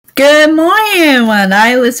Good morning, everyone.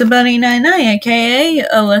 I'm Elizabeth99, aka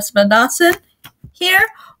Elizabeth Dawson, here.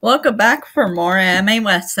 Welcome back for more anime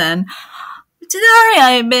lesson. Today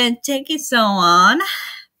I've been taking so long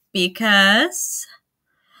because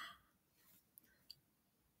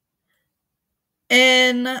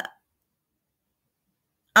I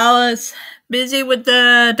was busy with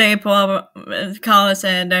the day program, college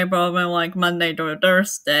and day program like Monday to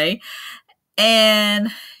Thursday,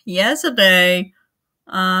 and yesterday,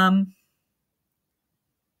 I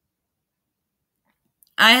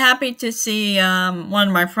happy to see one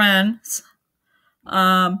of my friends.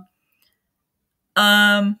 I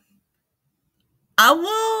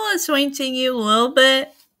will explain to you a little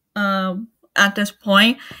bit at this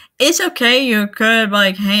point. It's okay, you could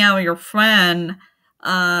hang out with your friend.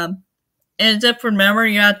 And just remember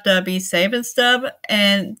you have to be safe and stuff,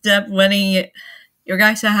 and just letting your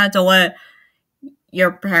guys had to let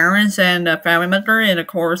your parents and the family member, and of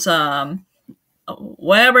course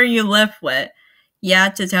whatever you live with, you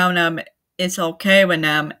have to tell them it's okay with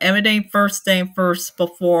them. Everything first thing first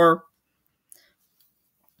before.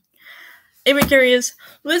 If you're curious,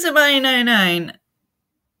 Elizabeth99,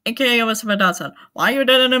 aka Elizabeth Dawson, why you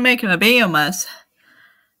didn't make a video mess?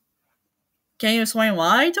 Can you explain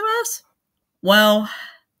why to us? Well,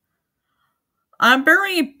 I'm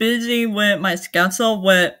very busy with my schedule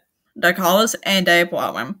with the college and day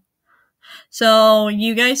program. So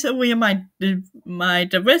you guys will my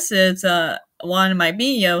visits one of my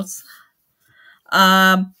videos.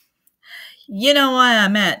 You know what I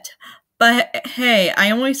meant. But hey,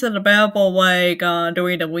 I only said available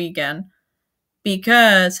during the weekend.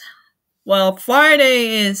 Because, well,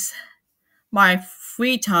 Friday is my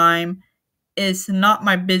free time. It's not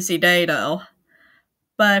my busy day though.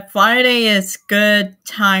 But Friday is good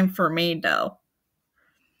time for me though.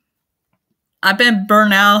 I've been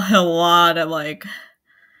burnt out a lot of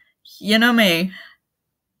you know me.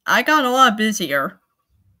 I got a lot busier.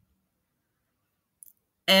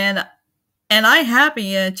 And I'm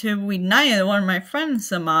happy to reunite one of my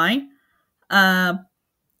friends of mine.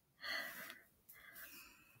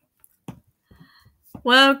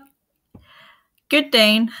 Well, good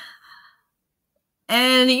thing.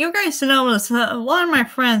 And you guys know this, one of my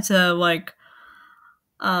friends,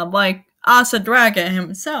 Asa Dragon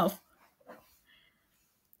himself.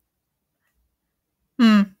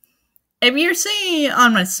 If you're seeing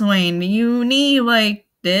on my screen, you need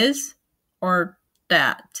this or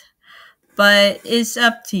that. But it's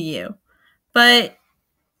up to you. But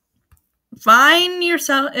find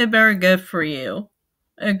yourself a very good for you.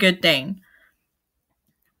 A good thing.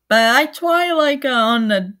 But I try on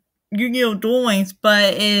the Yu-Gi-Oh! Duel Links,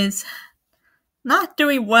 but it's not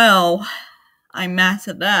doing well. I'm mad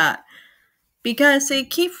at that. Because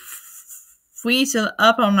it keeps freezing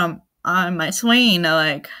up on my screen,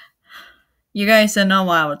 you guys don't know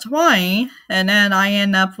what I was trying, and then I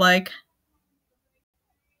end up oh,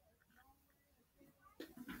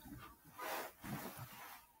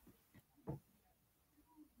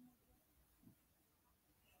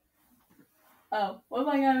 what am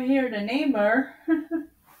I gonna hear? The neighbor,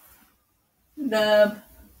 the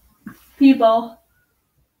people.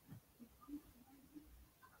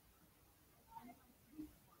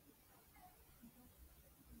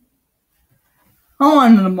 Hold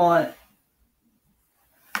on a moment.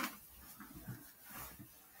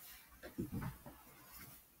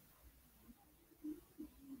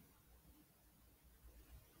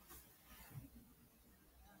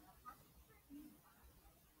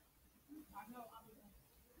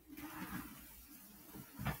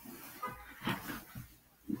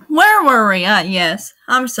 Where were we at? Yes,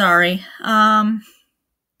 I'm sorry.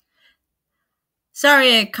 Sorry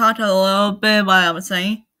it caught a little bit what I was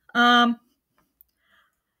saying.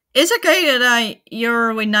 It's okay that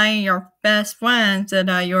you're reuniting your best friends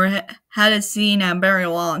that you hadn't seen in a very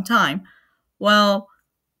long time. Well,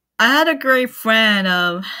 I had a great friend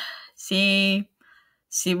of she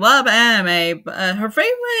loved anime, but her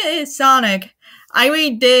favorite is Sonic. I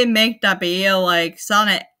really did make that video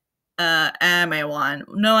Sonic anime one,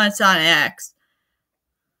 no as Sonic X.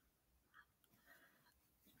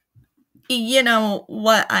 You know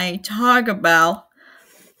what I talk about.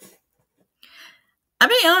 I'll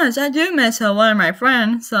be honest, I do miss one of my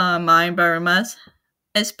friends, mine very much.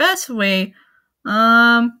 Especially,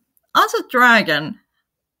 also Dragon.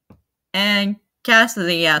 And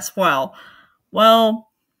Cassidy as well. Well,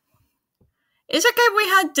 it's okay we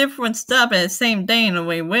had different stuff at the same day and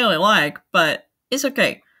we really like, but it's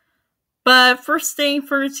okay. But first thing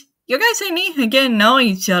first, you guys need to get to know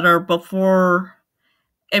each other before.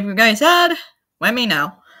 If you guys had, let me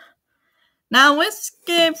know. Now let's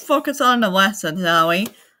get focused on the lesson, shall we?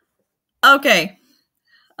 Okay.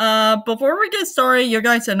 Before we get started, you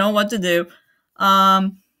guys know what to do.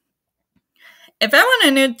 If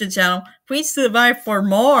anyone new to the channel, please subscribe for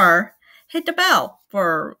more. Hit the bell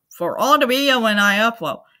for all the video when I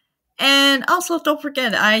upload. And also, don't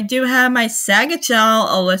forget, I do have my second channel,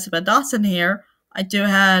 Elizabeth Dawson here. I do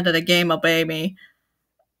have the game Obey Me.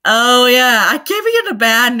 Oh yeah, I give you the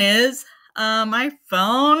bad news. My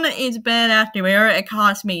phone is been activated. It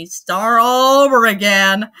cost me start over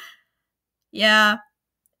again. Yeah,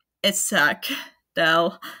 it sucks,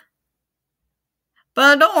 though.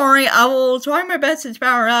 But don't worry, I will try my best to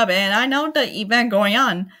power up, and I know the event going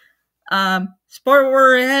on. Sport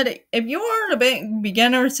word ahead. If you are the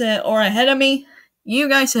beginners or ahead of me, you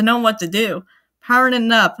guys know what to do. Power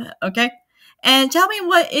it up, okay? And tell me,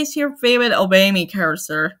 what is your favorite Obey Me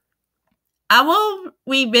character? I will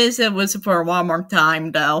revisit Lucifer one more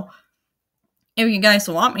time, though, if you guys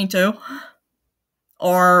want me to.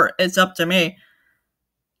 Or it's up to me.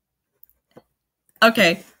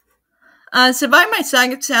 Okay. So by my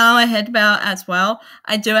second channel I head about as well.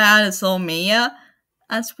 I do have a social media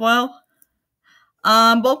as well.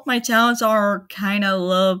 Both my channels are kind of a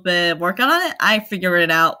little bit working on it. I figure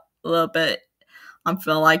it out a little bit. I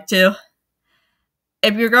feel like to.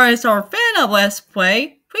 If you guys are a fan of Let's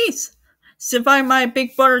Play, please subscribe my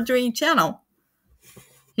Big Brother Dream channel.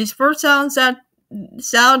 His first channel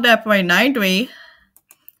Sound That Boy 93.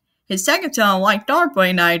 His second channel Like Dark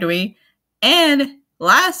Boy 93. And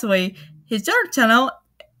lastly, his third channel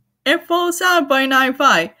Info Sound Boy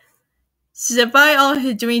 95. Subscribe all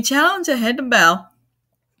his dream channels and hit the bell.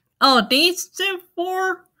 Oh, these two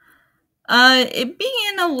for it being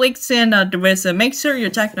in the links in the description. Make sure you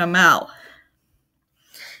check them out.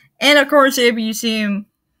 And of course, if you see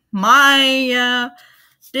my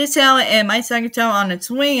this channel and my second channel on the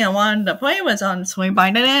swing and one of the playlists on the swing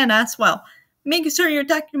by the end as well, make sure you're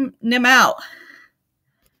checking them out.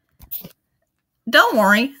 Don't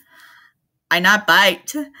worry, I not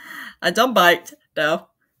bite. I don't bite though.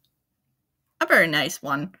 A very nice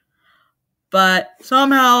one. But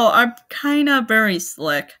somehow I'm kind of very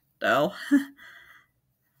slick, though.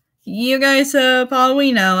 You guys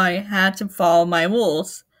probably know I had to follow my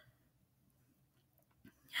rules.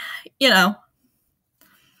 You know.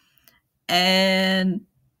 And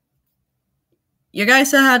you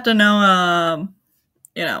guys had to know,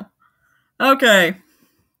 you know. Okay.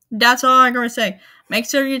 That's all I'm going to say. Make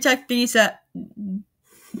sure you check these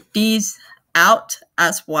out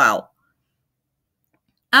as well.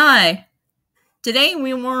 Today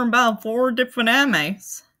we learned about 4 different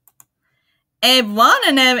animes. And one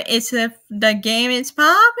of them is if the game is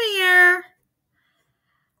popular.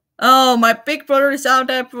 Oh, my big brother is out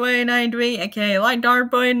that boy 93, aka Light Dark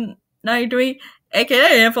Boy 93,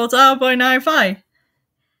 aka Info Sound Boy 95.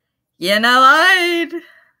 You know,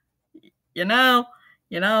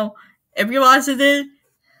 if you watch it,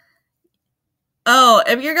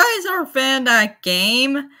 if you guys are a fan of that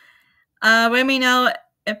game, let me know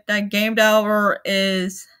if that game developer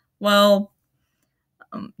is, well,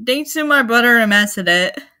 thanks to my brother and messed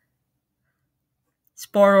it.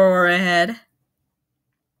 Spoiler ahead.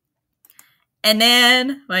 And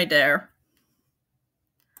then, right there.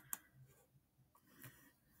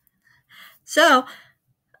 So,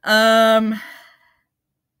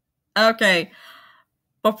 okay.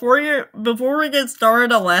 Before we get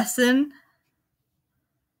started a lesson,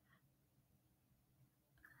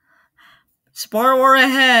 spoiler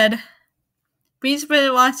ahead. Please be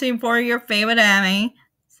watching for your favorite anime,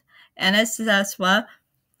 and it's as well.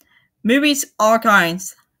 Movies, all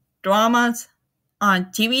kinds. Dramas, on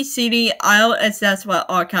TV, CD, IO, as well,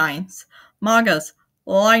 all kinds. Mangas,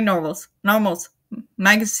 light novels,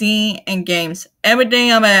 magazine, and games.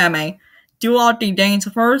 Everything of anime. Do all the things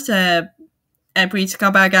first, and please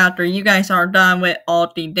come back after you guys are done with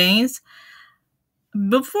all the things.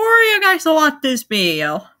 Before you guys watch this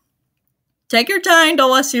video, take your time to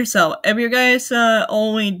watch yourself. If you guys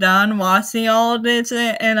only done watching all of this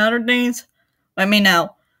and other things, let me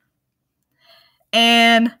know.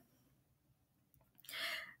 And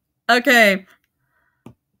okay,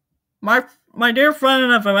 my dear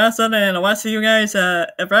friend of Vanessa and the rest of you guys,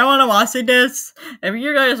 if I want to watch this, if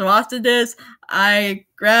you guys watching this, I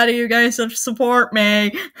glad you guys support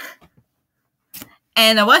me.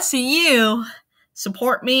 And the rest of you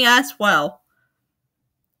support me as well.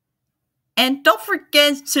 And don't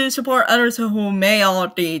forget to support others who made all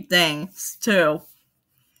the things too.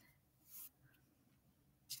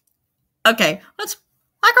 Okay, I'm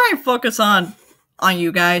going to focus on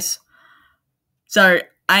you guys. Sorry,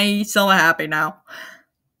 I'm so happy now.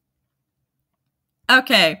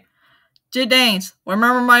 Okay, Jadanes,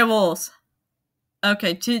 remember my rules.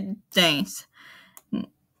 Okay, 2 things.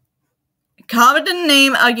 Comment the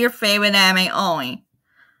name of your favorite anime only.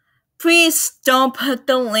 Please don't put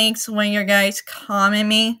the links when you guys comment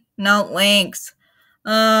me. No links.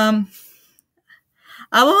 I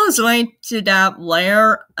will explain to that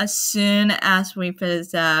later as soon as we finish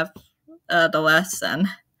the lesson.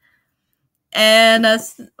 And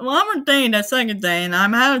that's one more thing, the second thing,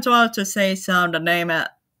 I'm having trouble to say some of the name of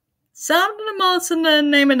the most in the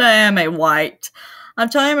name of the anime white. I'm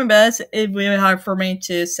trying my best. It's really hard for me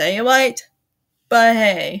to say it right. But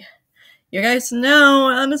hey, you guys know,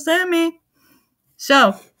 understand me.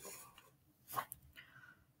 So,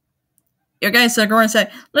 you guys are going to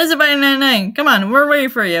say, listen, name. Come on, we're waiting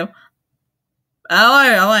for you.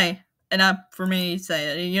 Alright. And not for me to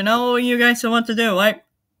say it. You know what you guys want to do, right?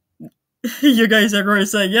 You guys are going to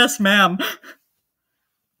say, yes, ma'am.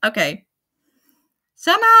 Okay.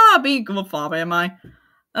 Somehow I'll be good father, am I?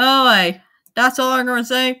 Alright. That's all I'm going to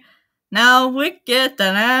say. Now we get the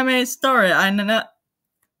anime started. I know.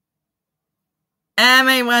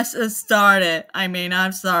 Anime was started.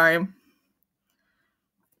 I'm sorry.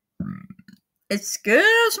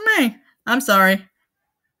 Excuse me. I'm sorry.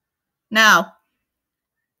 Now,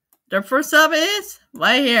 the first up is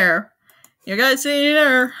right here. You guys see it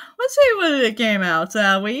there? Let's see when it came out,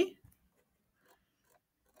 shall we?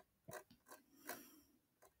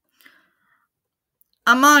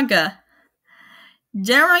 A manga.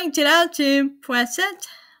 January 2002, present.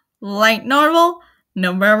 Light novel.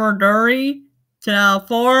 November 30,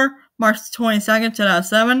 2004. March 22nd,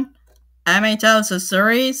 2007. Anime tells a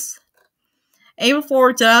series. April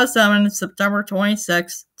 4, 2007. September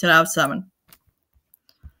 26, 2007.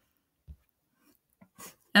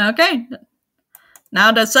 Okay.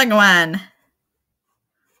 Now the second one.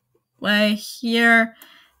 Right here.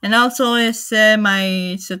 And also it said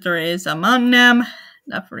my sister is among them.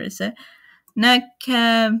 That's what it said.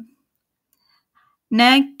 Nakaimo.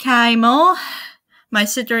 My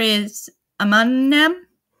sister is among them.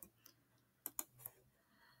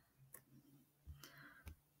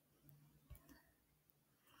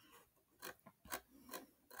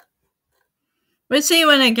 Let's see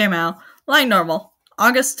when it came out. Light novel.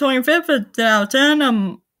 August 25th, 2010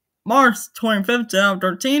 and March 25th,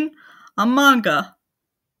 2013. A manga.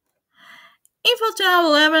 April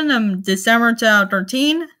 2011 and December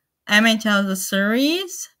 2013. Anime tells the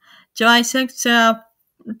series. July 6,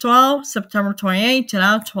 2012. September 28,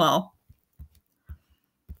 2012.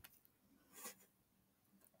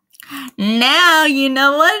 Now you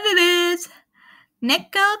know what it is.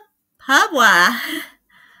 Nekopara.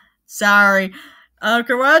 Sorry.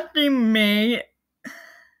 Correcting me.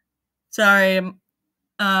 Sorry.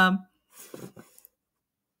 The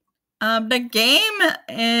game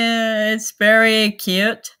is very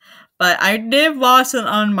cute, but I did watch it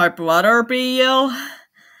on my brother video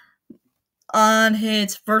on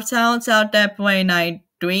his first house out that play night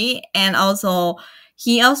 3, and also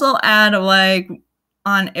he also added like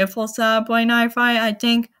on Iffel's play night 5. I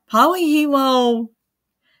think probably he will.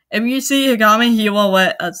 If you see a comment, he will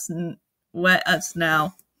let us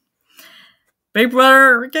know. Big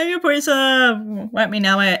brother, can you please let me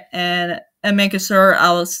know it and make sure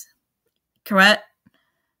I was correct?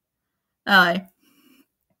 Alright.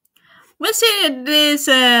 Let's see this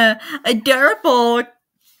adorable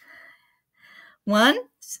one.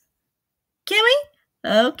 Can we?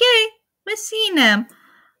 Okay. Let's see them.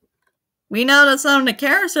 We know that some of the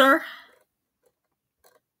characters.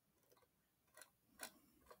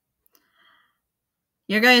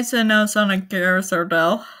 You guys know some of the characters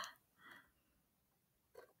though.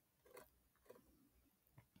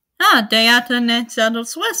 They had the Nintendo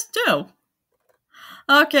Switch too.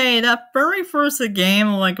 Okay, the very first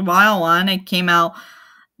game, like Wild One, it came out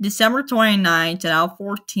December 29,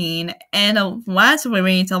 2014, and the last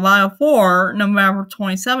release, Wild 4, November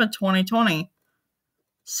 27, 2020.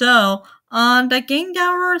 So, the game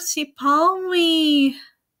developers, probably,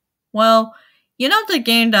 well, you know the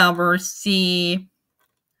game developers, if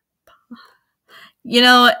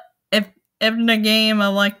the game,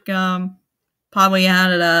 probably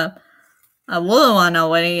had a little one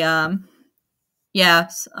already,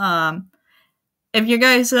 yes, if you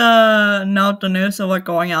guys know the news of what's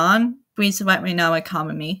going on, please let me know and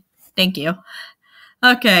comment me. Thank you.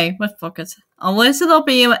 Okay, let's focus. Elizabeth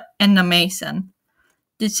B. and the Mason.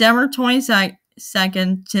 December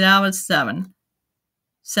 22nd,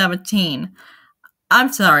 2017.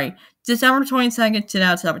 I'm sorry. December 22nd,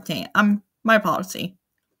 2017. My policy.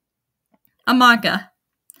 A manga.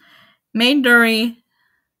 May 30,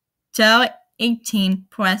 2018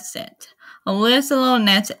 present. Elizabeth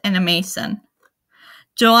Nets and the Mason.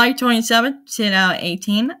 July 27,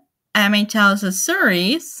 2018. anime tells a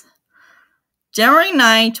series. January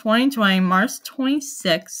 9, 2020, March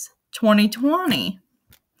 26, 2020.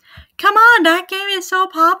 Come on, that game is so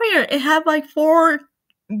popular. It had like 4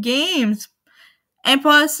 games. And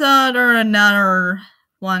plus, there are another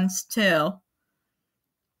ones too.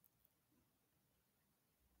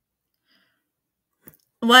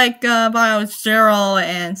 Like Bio Zero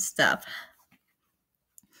and stuff.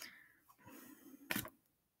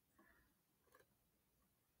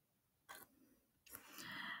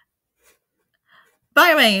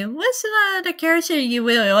 By the way, what's the character you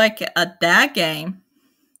really like at that game?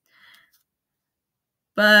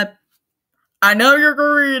 But I know you're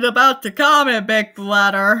worried about the comment, Big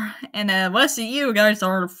Bladder, and most of you guys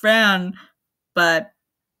are a fan, but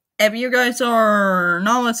if you guys are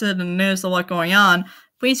not listening to the news of what's going on,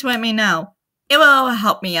 please let me know. It will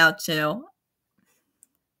help me out too.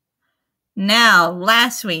 Now,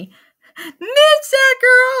 last week, Midset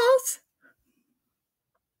Girls!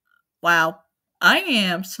 Wow, I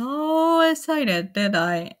am so excited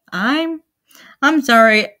that I'm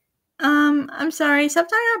sorry. I'm sorry.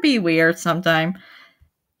 Sometimes I'll be weird sometime.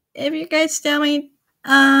 If you guys tell me,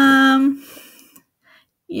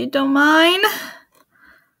 you don't mind?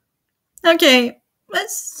 Okay,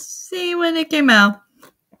 let's see when it came out.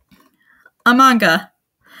 A manga.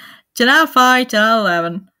 10 out of 5, 10 out of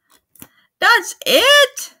 11. That's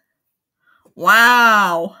it?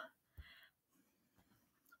 Wow.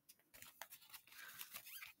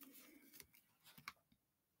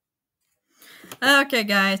 Okay,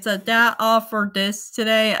 guys, so that's all for this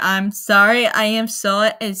today. I'm sorry, I am so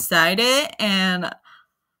excited, and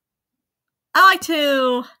I like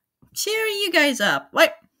to cheer you guys up. Wait,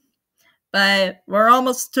 but we're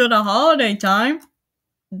almost to the holiday time,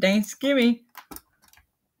 Thanksgiving.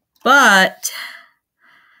 But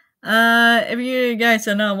if you guys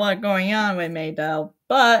don't know what's going on with me, though,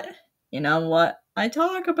 but you know what I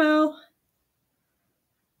talk about.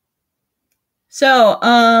 So,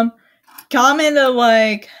 comment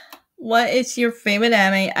like what is your favorite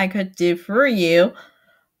anime I could do for you,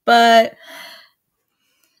 but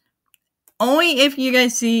only if you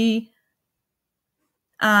guys see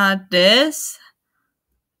this.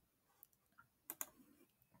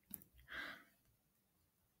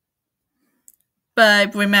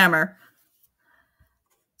 But remember,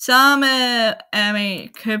 some anime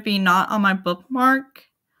could be not on my bookmark.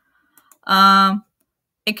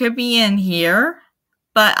 It could be in here,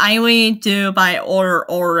 but I only do by order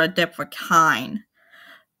or a different kind.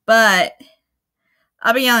 But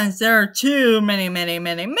I'll be honest, there are too many of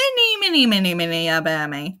animes.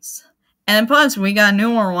 And plus, we got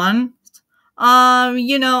newer ones.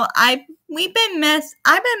 You know, I've been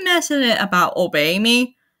messing it about Obey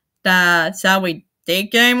Me, the Shall We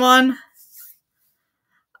Date game one.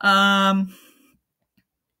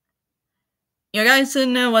 You guys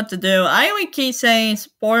didn't know what to do. I only keep saying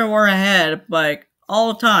spoiler word ahead, like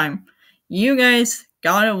all the time. You guys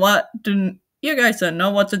got it. You guys don't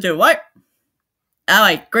know what to do, right?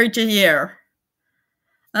 Alright, great to hear.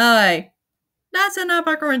 Alright, that's enough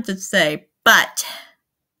I'm going to say, but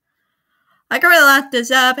I'm going to lock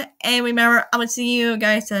this up, and remember, I will see you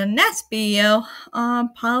guys in the next video,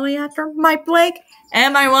 probably after my break,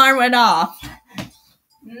 and my alarm went off.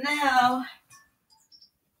 Now,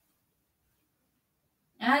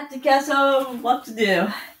 I have to guess what to do,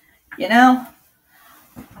 you know?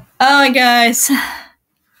 Alright, guys.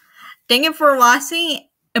 Thank you for watching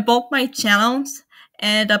both my channels,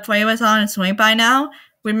 and the playlist on its way by now.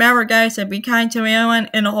 Remember, guys, to be kind to everyone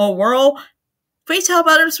in the whole world. Please help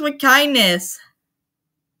others with kindness.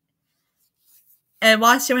 And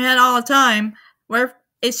wash your hand all the time.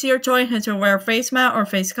 It's your choice to wear a face mask or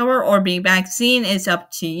face cover or be vaccinated. It's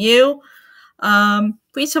up to you.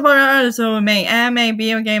 Please support others who make anime,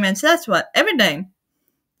 video game, and that's what everything.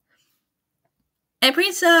 And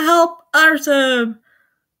please help others.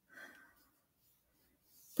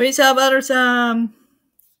 Please help others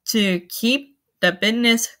to keep the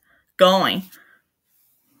business going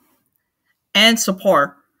and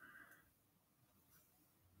support.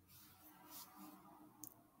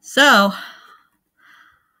 So,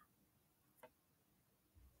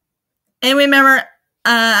 and remember,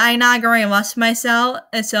 I'm not going to rush myself,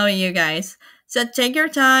 and so you guys. So take your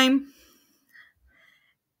time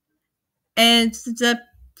and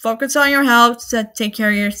focus on your health. So take care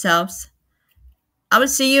of yourselves. I will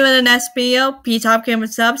see you in the next video. Peace out,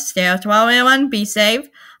 what's up? Stay out well, everyone. Be safe.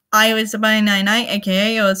 I Elizabeth99,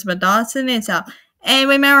 aka Elizabeth Dawson, is out. And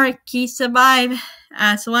remember, keep survive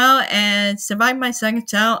as well, and survive my second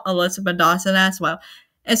channel, Elizabeth Dawson, as well.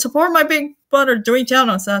 And support my big brother doing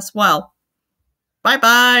channels as well. Bye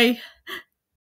bye.